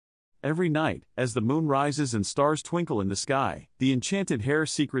Every night, as the moon rises and stars twinkle in the sky, the enchanted hair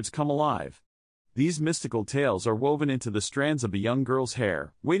secrets come alive. These mystical tales are woven into the strands of a young girl's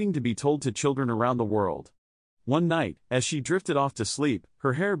hair, waiting to be told to children around the world. One night, as she drifted off to sleep,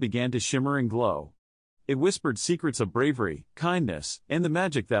 her hair began to shimmer and glow. It whispered secrets of bravery, kindness, and the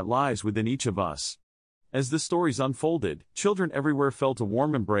magic that lies within each of us. As the stories unfolded, children everywhere felt a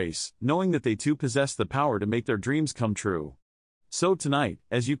warm embrace, knowing that they too possessed the power to make their dreams come true. So tonight,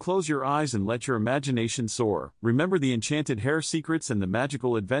 as you close your eyes and let your imagination soar, remember the enchanted hair secrets and the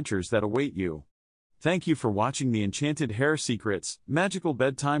magical adventures that await you. Thank you for watching the Enchanted Hair Secrets, magical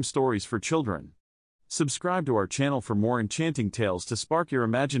bedtime stories for children. Subscribe to our channel for more enchanting tales to spark your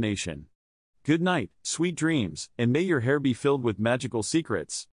imagination. Good night, sweet dreams, and may your hair be filled with magical secrets.